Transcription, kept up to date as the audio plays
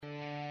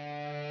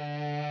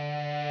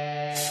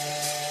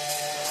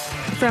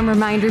From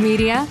Reminder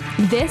Media,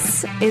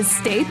 this is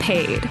Stay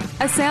Paid,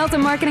 a sales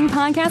and marketing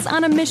podcast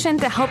on a mission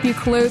to help you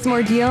close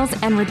more deals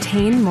and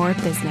retain more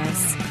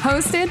business.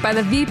 Hosted by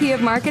the VP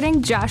of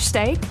Marketing, Josh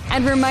Steik,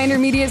 and Reminder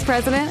Media's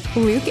president,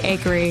 Luke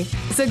Akery.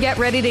 So get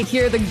ready to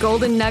hear the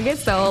golden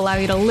nuggets that will allow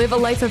you to live a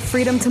life of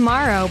freedom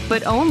tomorrow,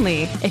 but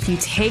only if you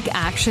take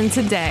action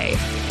today.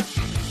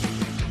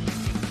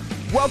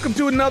 Welcome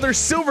to another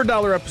Silver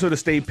Dollar episode of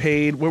Stay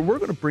Paid, where we're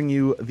going to bring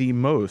you the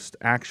most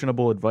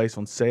actionable advice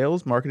on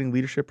sales, marketing,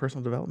 leadership,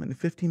 personal development in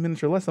 15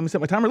 minutes or less. Let me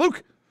set my timer,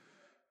 Luke.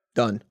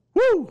 Done.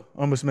 Woo!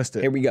 Almost missed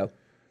it. Here we go.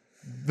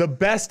 The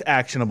best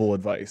actionable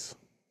advice.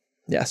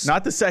 Yes.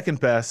 Not the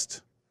second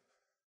best,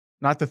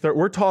 not the third.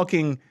 We're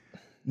talking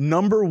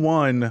number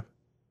one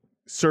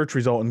search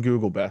result in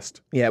Google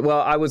best. Yeah, well,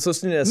 I was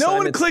listening to No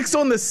one clicks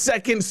on the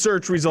second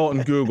search result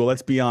in Google.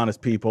 Let's be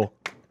honest, people.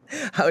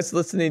 I was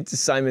listening to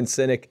Simon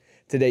Sinek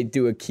today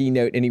do a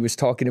keynote, and he was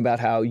talking about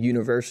how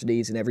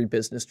universities and every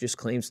business just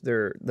claims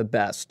they're the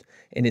best,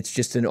 and it's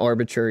just an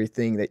arbitrary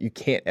thing that you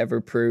can't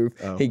ever prove.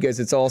 Oh. He goes,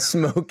 it's all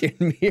smoke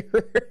and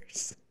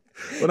mirrors.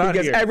 Well,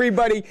 because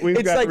everybody,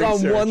 it's like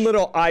research on one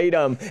little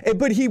item.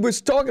 But he was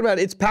talking about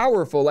it's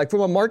powerful. Like from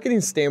a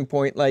marketing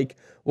standpoint, like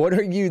what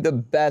are you the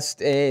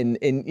best in?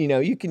 And you know,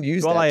 you can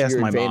use that to your advantage.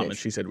 Well, I asked my mom, and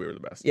she said we were the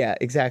best. Yeah,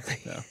 exactly.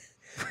 Yeah.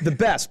 The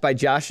best by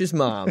Josh's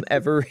mom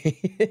ever.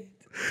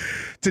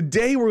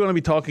 Today, we're going to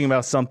be talking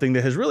about something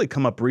that has really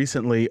come up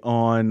recently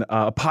on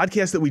a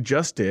podcast that we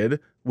just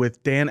did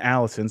with Dan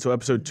Allison. So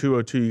episode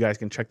 202, you guys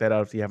can check that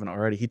out if you haven't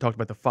already. He talked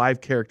about the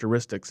 5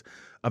 characteristics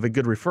of a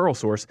good referral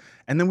source.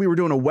 And then we were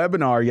doing a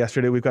webinar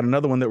yesterday. We've got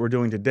another one that we're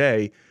doing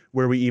today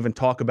where we even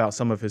talk about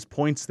some of his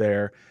points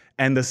there.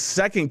 And the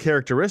second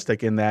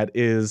characteristic in that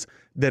is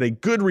that a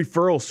good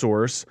referral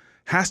source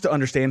has to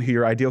understand who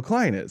your ideal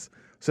client is.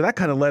 So that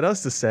kind of led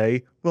us to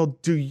say, well,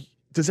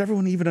 does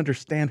everyone even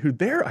understand who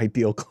their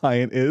ideal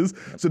client is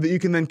so that you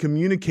can then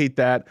communicate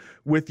that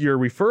with your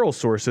referral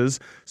sources?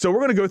 So we're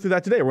going to go through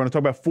that today. We're going to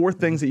talk about 4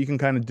 things that you can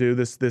kind of do,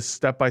 this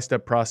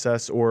step-by-step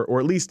process, or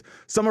at least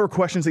some are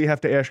questions that you have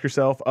to ask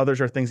yourself.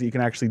 Others are things that you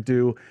can actually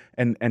do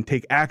and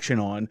take action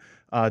on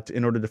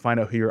in order to find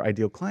out who your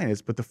ideal client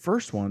is. But the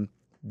first one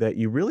that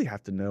you really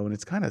have to know, and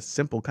it's kind of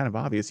simple, kind of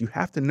obvious, you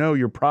have to know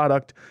your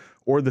product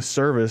or the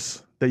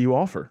service that you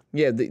offer.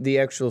 Yeah, the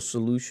actual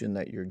solution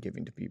that you're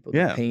giving to people,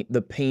 yeah.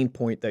 the pain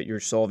point that you're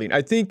solving.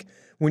 I think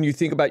when you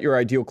think about your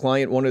ideal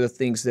client, one of the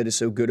things that is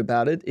so good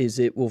about it is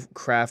it will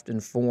craft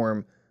and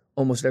form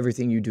almost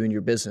everything you do in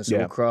your business. It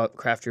will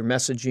craft your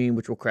messaging,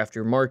 which will craft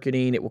your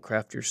marketing. It will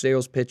craft your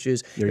sales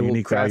pitches. Your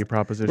unique value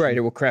proposition. Right,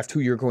 it will craft who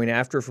you're going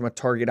after from a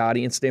target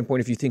audience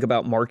standpoint. If you think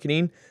about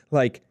marketing,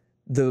 like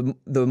the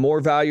more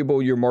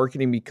valuable your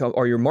marketing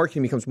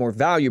becomes more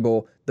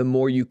valuable, the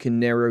more you can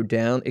narrow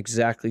down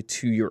exactly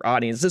to your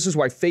audience. This is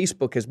why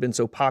Facebook has been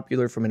so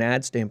popular from an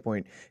ad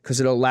standpoint, because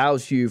it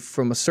allows you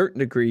from a certain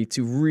degree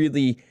to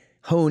really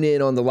hone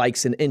in on the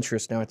likes and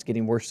interests. Now it's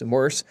getting worse and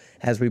worse,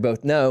 as we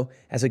both know,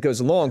 as it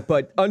goes along.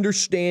 But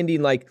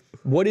understanding like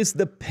what is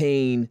the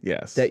pain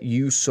that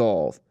you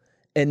solve,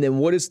 and then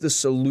what is the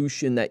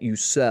solution that you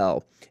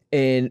sell,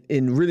 and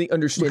really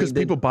understanding because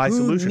people buy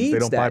solutions, they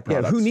don't buy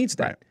products. Yeah, who needs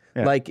that? Right.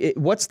 Yeah. Like,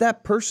 what's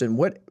that person?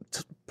 What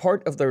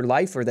part of their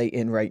life are they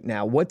in right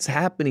now? What's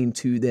happening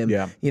to them?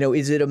 Yeah. You know,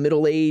 is it a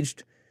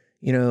middle-aged,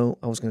 I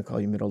was going to call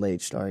you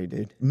middle-aged. Sorry,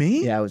 dude.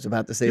 Me? Yeah, I was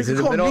about to say. You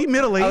call me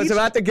middle-aged? I was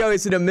about to go,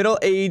 is it a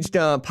middle-aged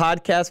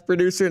podcast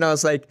producer? And I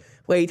was like,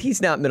 wait,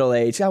 he's not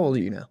middle-aged. How old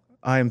are you now?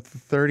 I am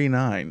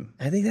 39.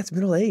 I think that's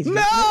middle-aged.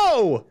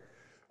 No!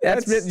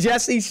 That's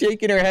Jesse's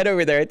shaking her head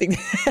over there. I think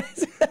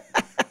that's...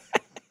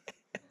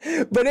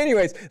 But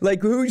anyways,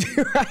 like who's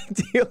your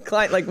ideal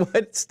client? Like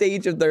what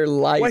stage of their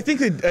life? Well, I think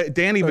that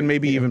Dan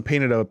even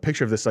painted a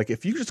picture of this. Like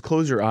if you just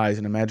close your eyes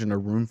and imagine a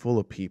room full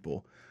of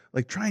people,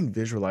 like try and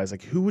visualize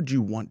like who would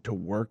you want to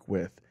work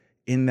with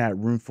in that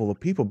room full of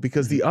people?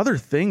 Because the other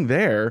thing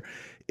there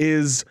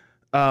is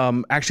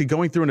actually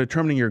going through and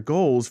determining your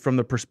goals from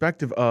the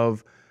perspective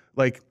of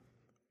like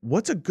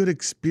what's a good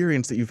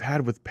experience that you've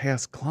had with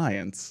past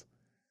clients,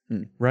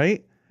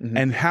 right? Mm-hmm.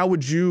 And how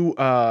would you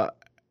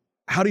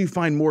how do you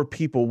find more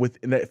people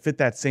that fit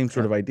that same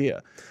sort of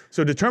idea?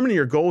 So determining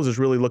your goals is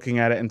really looking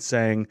at it and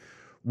saying,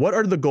 what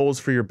are the goals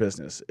for your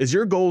business? Is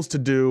your goals to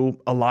do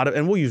a lot of,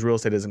 and we'll use real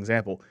estate as an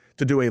example,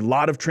 to do a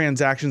lot of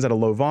transactions at a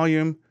low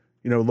volume,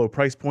 low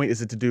price point?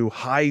 Is it to do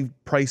high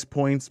price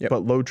points,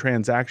 but low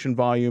transaction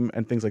volume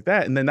and things like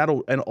that? And then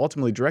that'll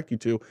ultimately direct you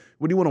to,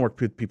 what do you want to work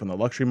with people in the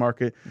luxury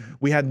market? Mm-hmm.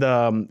 We had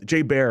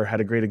Jay Baer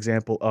had a great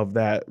example of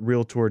that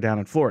realtor down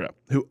in Florida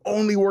who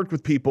only worked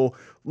with people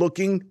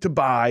looking to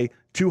buy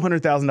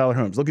 $200,000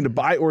 homes, looking to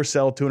buy or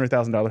sell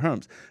 $200,000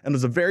 homes. And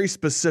there's a very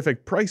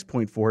specific price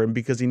point for him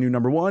because he knew,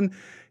 number one,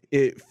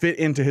 it fit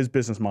into his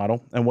business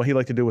model and what he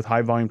liked to do with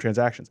high volume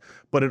transactions,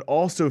 but it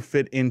also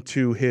fit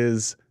into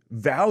his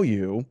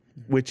value,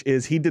 which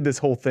is he did this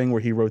whole thing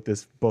where he wrote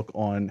this book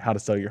on how to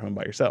sell your home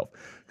by yourself.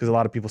 Because a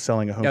lot of people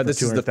selling a home for $200,000.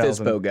 This is the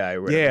FSBO guy.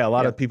 Or yeah, a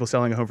lot of people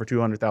selling a home for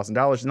 $200,000.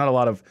 There's not a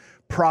lot of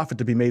profit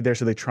to be made there,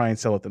 so they try and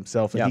sell it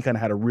themselves. And he kind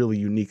of had a really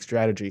unique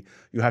strategy.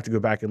 You have to go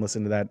back and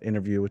listen to that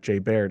interview with Jay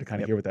Baer to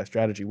kind of hear what that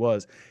strategy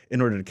was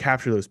in order to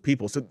capture those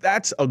people. So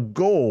that's a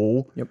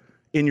goal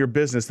in your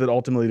business that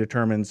ultimately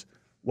determines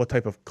what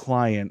type of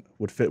client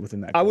would fit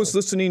within that goal. I was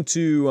listening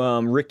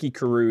to Ricky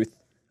Carruth.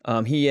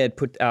 He had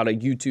put out a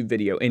YouTube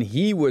video, and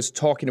he was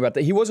talking about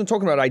that. He wasn't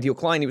talking about ideal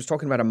client. He was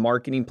talking about a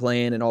marketing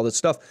plan and all this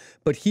stuff.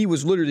 But he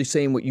was literally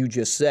saying what you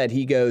just said.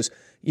 He goes,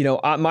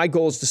 my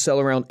goal is to sell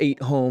around 8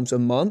 homes a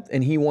month,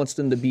 and he wants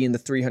them to be in the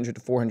 $300,000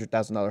 to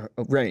 $400,000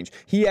 range.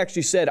 He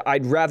actually said,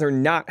 I'd rather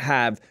not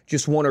have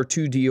just 1 or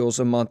 2 deals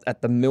a month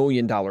at the $1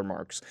 million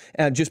marks.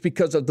 Just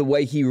because of the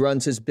way he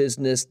runs his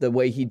business, the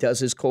way he does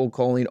his cold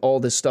calling, all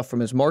this stuff from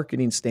his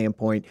marketing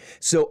standpoint.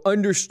 So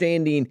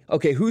understanding,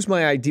 okay, who's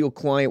my ideal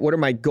client? What are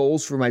my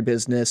goals for my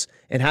business?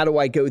 And how do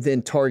I go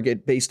then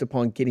target based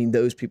upon getting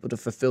those people to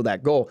fulfill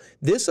that goal?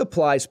 This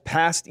applies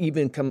past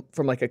even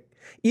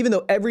even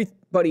though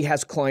everybody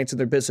has clients in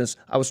their business.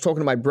 I was talking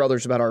to my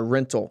brothers about our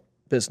rental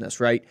business,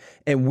 right?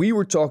 And we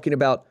were talking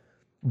about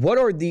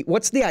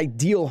what's the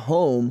ideal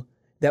home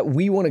that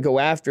we want to go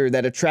after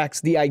that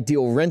attracts the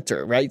ideal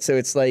renter, right? So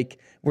it's like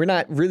we're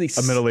not really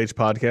a middle-aged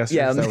podcaster.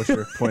 Yeah, is that what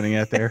you're pointing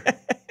at there?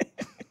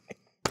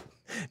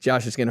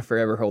 Josh is going to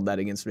forever hold that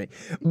against me.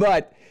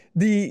 But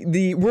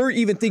we're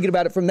even thinking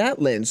about it from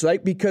that lens,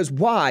 right? Because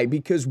why?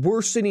 Because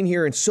we're sitting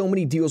here and so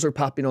many deals are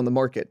popping on the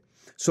market.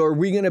 So are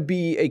we going to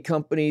be a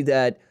company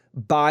that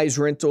buys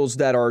rentals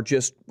that are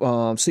just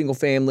single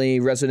family,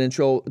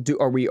 residential?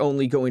 Are we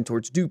only going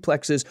towards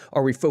duplexes?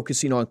 Are we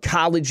focusing on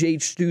college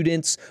age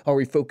students? Are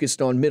we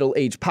focused on middle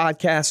age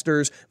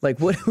podcasters? Like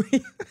what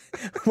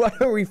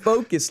are we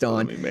focused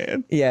on? Funny,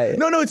 man. Yeah.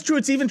 No, it's true.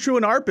 It's even true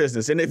in our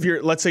business. And if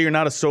let's say you're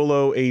not a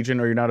solo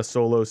agent or you're not a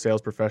solo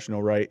sales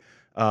professional, right?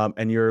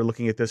 And you're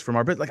looking at this from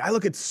our business. Like I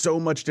look at so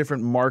much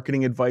different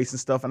marketing advice and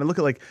stuff, and I look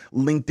at like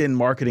LinkedIn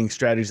marketing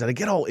strategies that I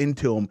get all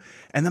into them,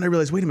 and then I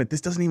realize, wait a minute,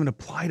 this doesn't even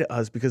apply to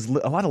us because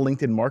a lot of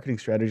LinkedIn marketing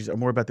strategies are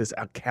more about this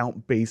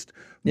account-based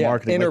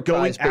marketing, like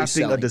going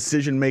after a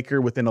decision maker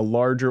within a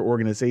larger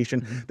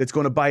organization that's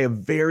going to buy a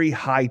very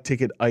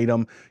high-ticket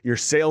item. Your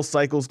sales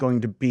cycle is going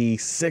to be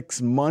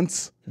 6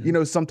 months.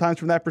 Sometimes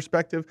from that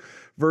perspective,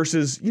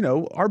 versus,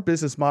 our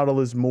business model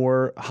is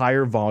more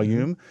higher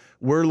volume.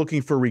 We're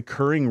looking for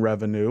recurring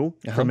revenue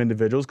from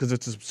individuals because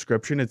it's a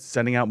subscription, it's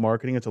sending out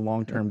marketing, it's a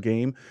long-term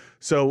game.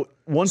 So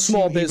once you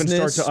even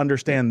start to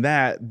understand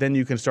that, then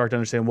you can start to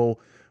understand, well,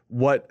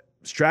 what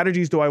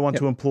strategies do I want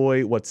to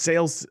employ? What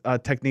sales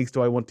techniques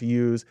do I want to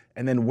use?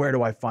 And then where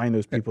do I find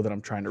those people that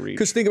I'm trying to reach?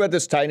 Because think about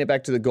this, tying it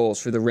back to the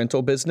goals for the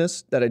rental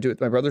business that I do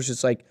with my brothers.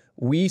 It's like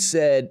we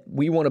said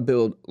we want to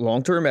build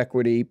long-term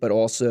equity, but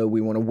also we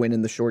want to win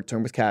in the short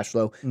term with cash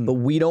flow. But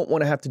we don't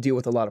want to have to deal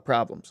with a lot of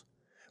problems,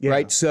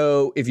 right?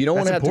 So if you don't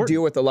want to have to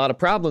deal with a lot of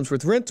problems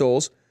with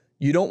rentals,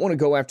 you don't want to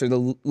go after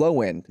the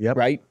low end,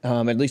 right?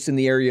 At least in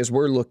the areas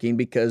we're looking,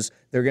 because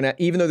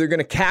even though they're going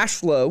to cash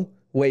flow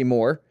way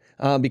more,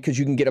 because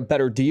you can get a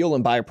better deal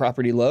and buy a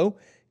property low,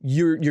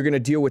 you're going to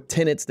deal with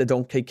tenants that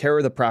don't take care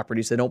of the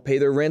properties, that don't pay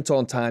their rent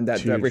on time,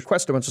 that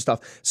request a bunch of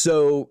stuff.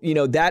 So,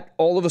 that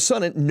all of a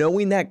sudden,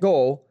 knowing that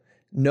goal,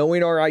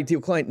 knowing our ideal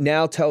client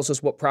now tells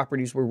us what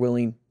properties we're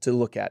willing to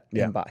look at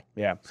and buy.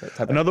 Yeah. So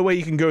another way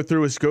you can go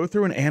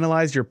through and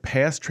analyze your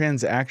past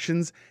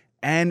transactions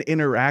and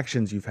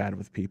interactions you've had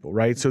with people,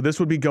 right? So this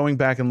would be going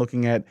back and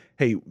looking at,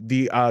 hey,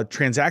 the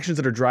transactions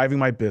that are driving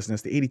my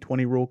business, the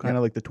 80-20 rule, kind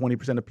of like the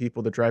 20% of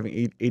people that are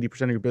driving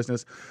 80% of your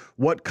business.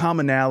 What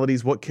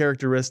commonalities, what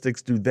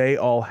characteristics do they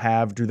all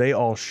have? Do they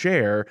all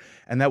share?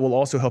 And that will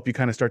also help you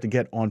kind of start to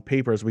get on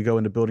paper as we go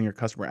into building your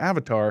customer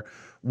avatar,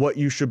 what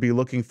you should be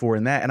looking for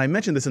in that. And I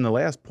mentioned this in the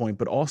last point,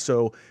 but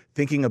also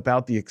thinking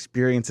about the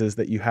experiences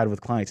that you had with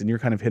clients, and you're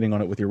kind of hitting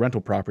on it with your rental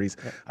properties.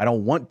 I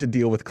don't want to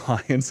deal with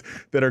clients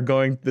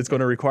that's going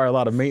to require a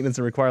lot of maintenance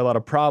and require a lot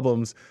of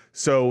problems.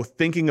 So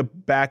thinking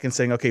back and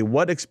saying, okay,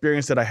 what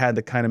experience that I had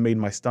that kind of made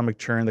my stomach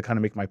churn, that kind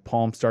of make my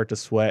palms start to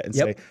sweat, and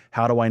say,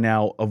 how do I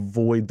now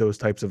avoid those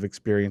types of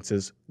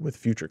experiences with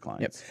future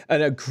clients?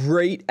 And a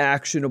great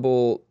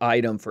actionable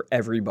item for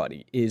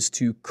everybody is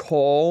to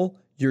call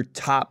your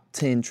top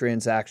 10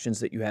 transactions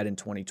that you had in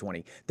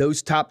 2020.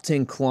 Those top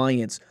 10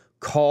 clients,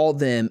 call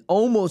them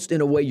almost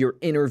in a way you're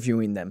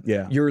interviewing them.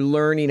 You're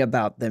learning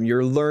about them.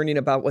 You're learning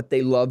about what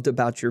they loved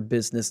about your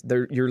business.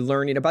 You're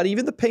learning about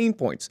even the pain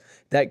points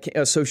that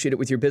associated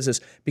with your business,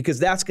 because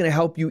that's going to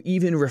help you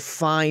even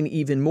refine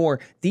even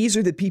more. These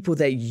are the people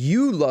that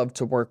you love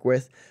to work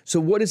with. So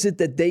what is it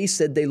that they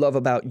said they love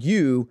about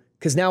you?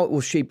 Because now it will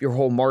shape your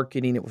whole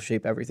marketing. It will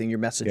shape everything, your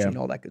messaging,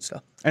 all that good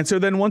stuff. And so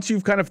then once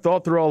you've kind of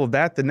thought through all of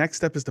that, the next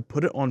step is to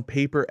put it on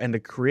paper and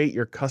to create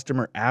your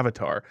customer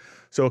avatar.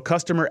 So a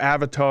customer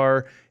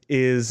avatar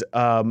is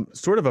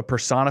sort of a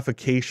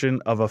personification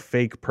of a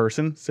fake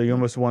person. So you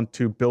almost want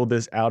to build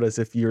this out as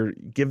if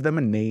give them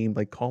a name,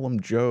 like call them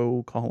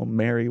Joe, call them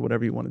Mary,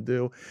 whatever you want to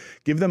do.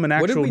 Give them an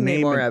actual name. What did we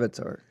name our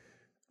avatar?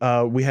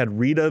 We had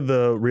Rita,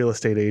 the real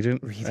estate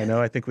agent.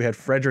 I think we had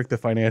Frederick, the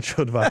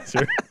financial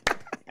advisor.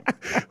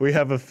 We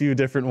have a few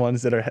different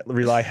ones that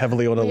rely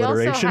heavily on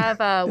alliteration. We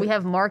also have we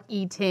have Mark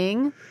E.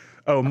 Ting.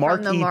 Oh,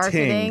 Mark E.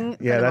 Ting.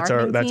 Yeah, that's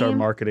our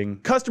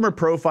marketing. Customer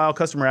profile,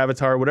 customer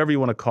avatar, whatever you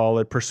want to call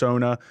it,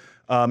 persona.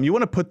 You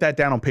want to put that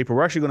down on paper.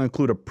 We're actually going to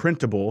include a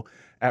printable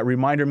at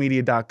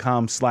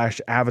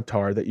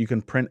remindermedia.com/avatar that you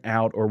can print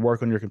out or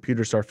work on your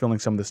computer, start filling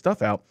some of this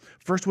stuff out.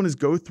 First one is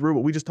go through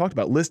what we just talked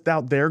about. List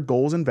out their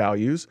goals and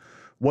values.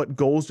 What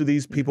goals do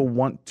these people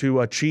want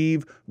to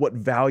achieve? What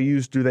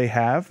values do they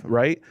have,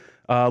 right?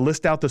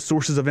 List out the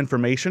sources of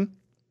information.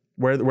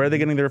 Where are they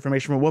getting their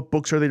information from? What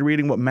books are they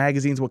reading? What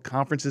magazines? What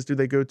conferences do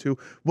they go to?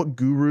 What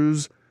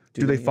gurus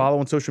do they follow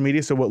on social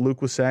media? So what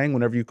Luke was saying,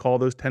 whenever you call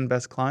those 10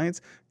 best clients,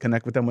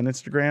 connect with them on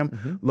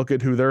Instagram, look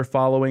at who they're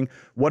following.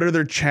 What are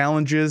their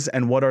challenges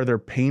and what are their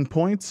pain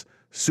points?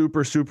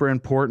 Super, super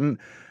important.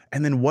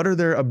 And then what are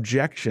their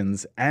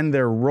objections and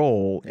their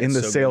role in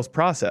the sales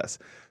process?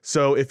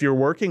 So if you're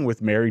working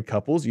with married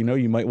couples, you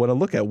might want to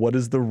look at what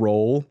is the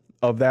role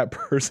of that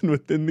person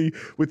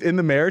within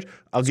the marriage.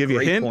 I'll give you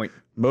a hint. Point.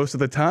 Most of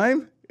the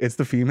time, it's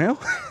the female.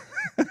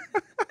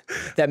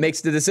 That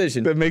makes the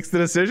decision. That makes the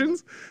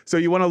decisions. So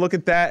you want to look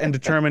at that and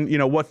determine,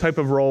 what type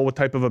of role, what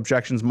type of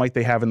objections might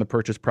they have in the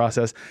purchase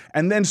process,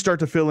 and then start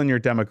to fill in your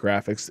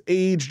demographics: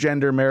 age,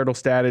 gender, marital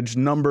status,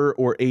 number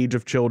or age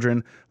of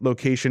children,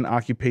 location,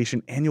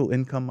 occupation, annual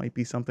income might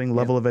be something,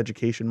 level of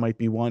education might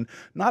be one.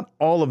 Not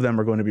all of them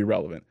are going to be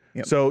relevant.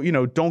 Yep. So,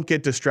 don't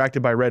get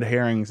distracted by red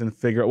herrings and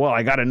figure out, well,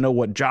 I got to know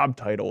what job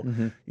title,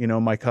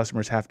 my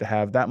customers have to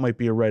have. That might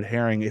be a red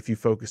herring if you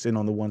focus in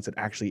on the ones that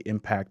actually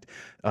impact.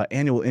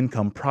 Annual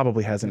income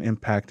probably has an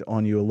impact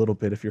on you a little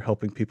bit if you're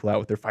helping people out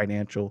with their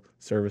financial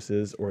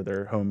services or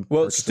their home.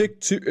 Well, stick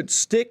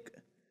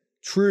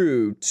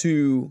true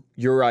to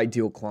your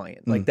ideal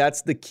client. Like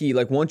that's the key.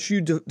 Like once you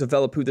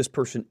develop who this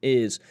person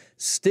is,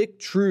 stick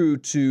true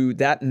to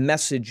that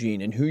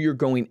messaging and who you're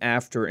going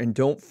after, and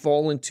don't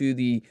fall into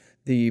the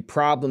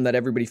problem that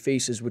everybody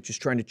faces, which is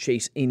trying to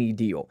chase any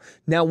deal.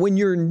 Now, when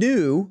you're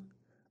new,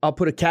 I'll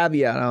put a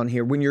caveat on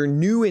here. When you're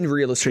new in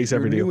real estate,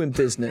 you're new in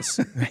business,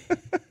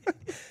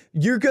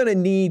 you're gonna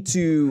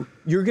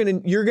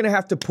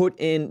have to put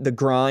in the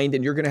grind,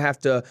 and you're gonna have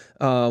to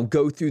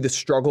go through the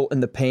struggle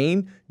and the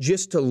pain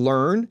just to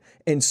learn.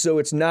 And so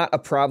it's not a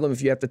problem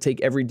if you have to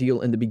take every deal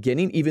in the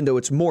beginning, even though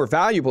it's more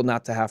valuable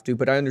not to have to.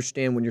 But I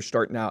understand when you're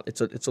starting out, it's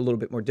a little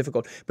bit more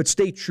difficult. But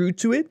stay true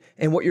to it.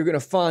 And what you're gonna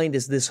find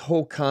is this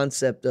whole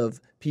concept of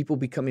people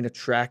becoming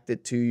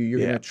attracted to you. You're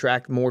going to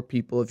attract more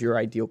people of your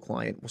ideal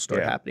client will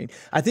start happening.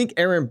 I think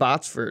Erin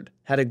Botsford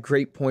had a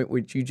great point,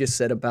 which you just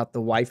said about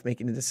the wife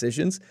making the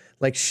decisions.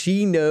 Like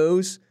she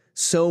knows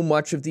so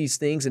much of these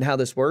things and how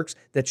this works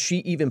that she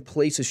even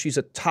places, she's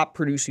a top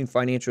producing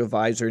financial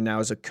advisor now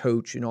as a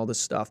coach and all this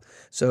stuff.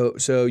 So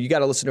you got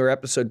to listen to her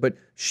episode, but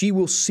she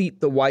will seat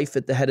the wife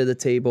at the head of the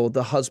table,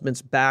 the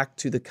husband's back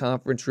to the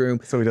conference room.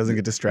 So he doesn't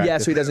get distracted. Yeah,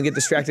 so he doesn't get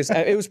distracted.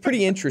 It was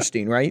pretty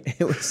interesting, right?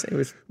 It was.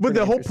 But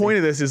the whole point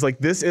of this is like,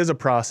 this is a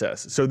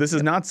process. So this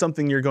is not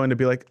something you're going to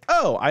be like,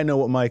 oh, I know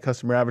what my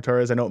customer avatar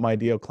is. I know what my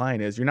ideal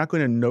client is. You're not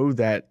going to know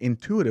that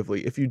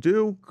intuitively. If you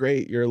do,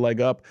 great, you're a leg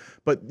up.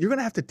 But you're going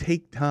to have to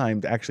take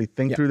time to actually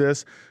think through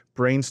this,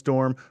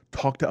 brainstorm,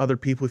 talk to other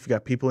people. If you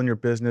got people in your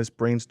business,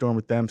 brainstorm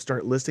with them,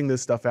 start listing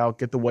this stuff out,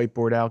 get the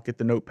whiteboard out, get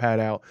the notepad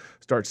out,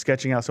 start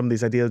sketching out some of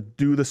these ideas,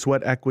 do the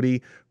sweat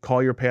equity,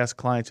 call your past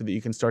clients so that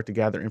you can start to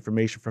gather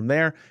information from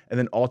there, and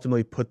then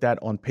ultimately put that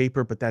on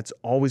paper. But that's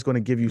always going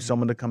to give you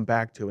someone to come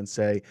back to and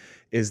say,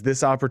 is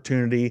this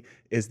opportunity,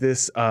 is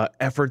this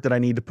effort that I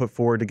need to put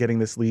forward to getting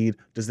this lead,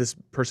 does this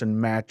person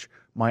match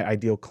my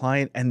ideal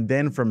client? And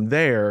then from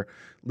there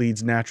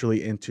leads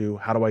naturally into,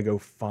 how do I go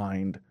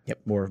find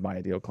more of my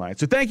ideal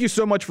clients? So thank you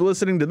so much for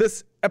listening to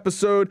this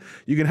episode.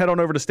 You can head on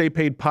over to Stay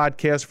Paid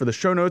Podcast for the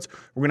show notes.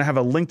 We're going to have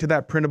a link to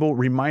that printable,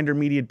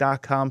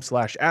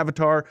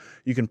 remindermedia.com/avatar.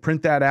 You can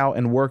print that out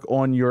and work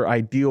on your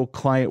ideal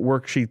client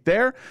worksheet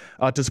there.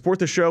 To support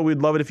the show, we'd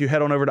love it if you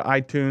head on over to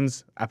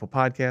iTunes, Apple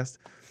Podcast,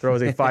 throw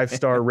us a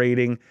 5-star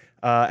rating.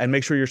 And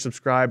make sure you're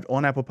subscribed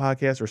on Apple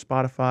Podcasts or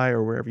Spotify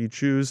or wherever you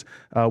choose.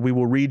 We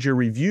will read your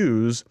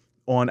reviews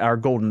on our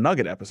Golden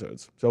Nugget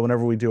episodes. So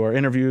whenever we do our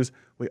interviews,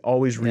 we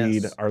always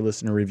read our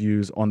listener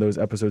reviews on those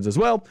episodes as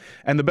well.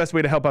 And the best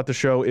way to help out the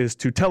show is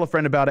to tell a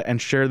friend about it and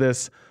share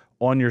this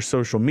on your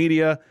social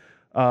media.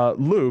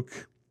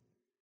 Luke,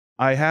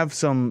 I have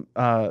some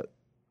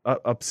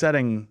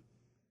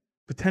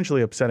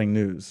potentially upsetting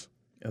news.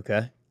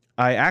 Okay.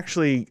 I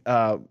actually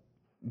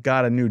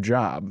got a new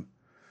job.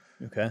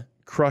 Okay.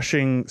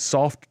 Crushing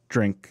soft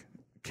drink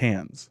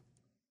cans.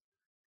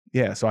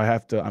 Yeah, so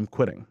I'm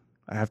quitting.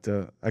 I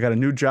got a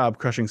new job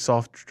crushing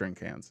soft drink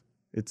cans.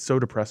 It's so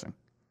depressing.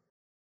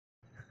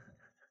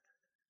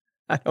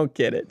 I don't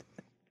get it.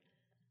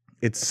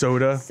 It's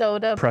soda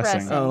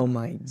pressing. Oh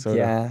my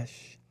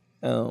gosh.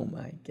 Oh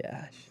my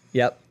gosh.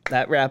 Yep.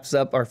 That wraps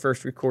up our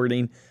first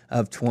recording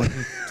of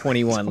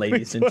 2021,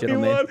 ladies and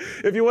gentlemen.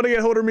 If you want to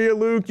get hold of me or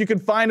Luke, you can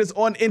find us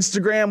on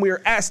Instagram. We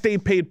are at Stay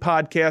Paid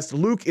Podcast.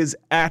 Luke is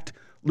at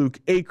Luke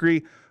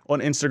Acree on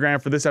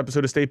Instagram. For this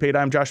episode of Stay Paid,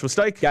 I'm Joshua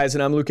Stike. Guys,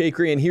 and I'm Luke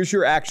Acree, and here's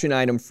your action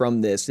item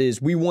from this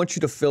is we want you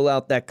to fill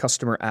out that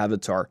customer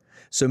avatar.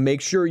 So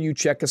make sure you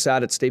check us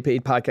out at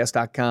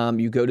staypaidpodcast.com.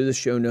 You go to the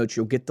show notes.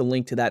 You'll get the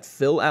link to that.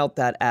 Fill out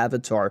that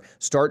avatar.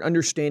 Start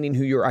understanding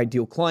who your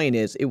ideal client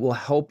is. It will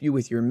help you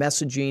with your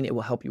messaging. It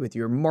will help you with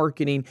your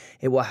marketing.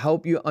 It will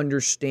help you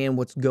understand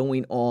what's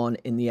going on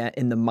in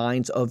the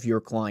minds of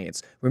your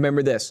clients.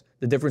 Remember this,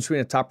 the difference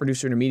between a top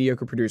producer and a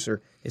mediocre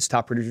producer is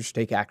top producers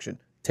take action.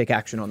 Take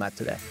action on that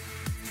today.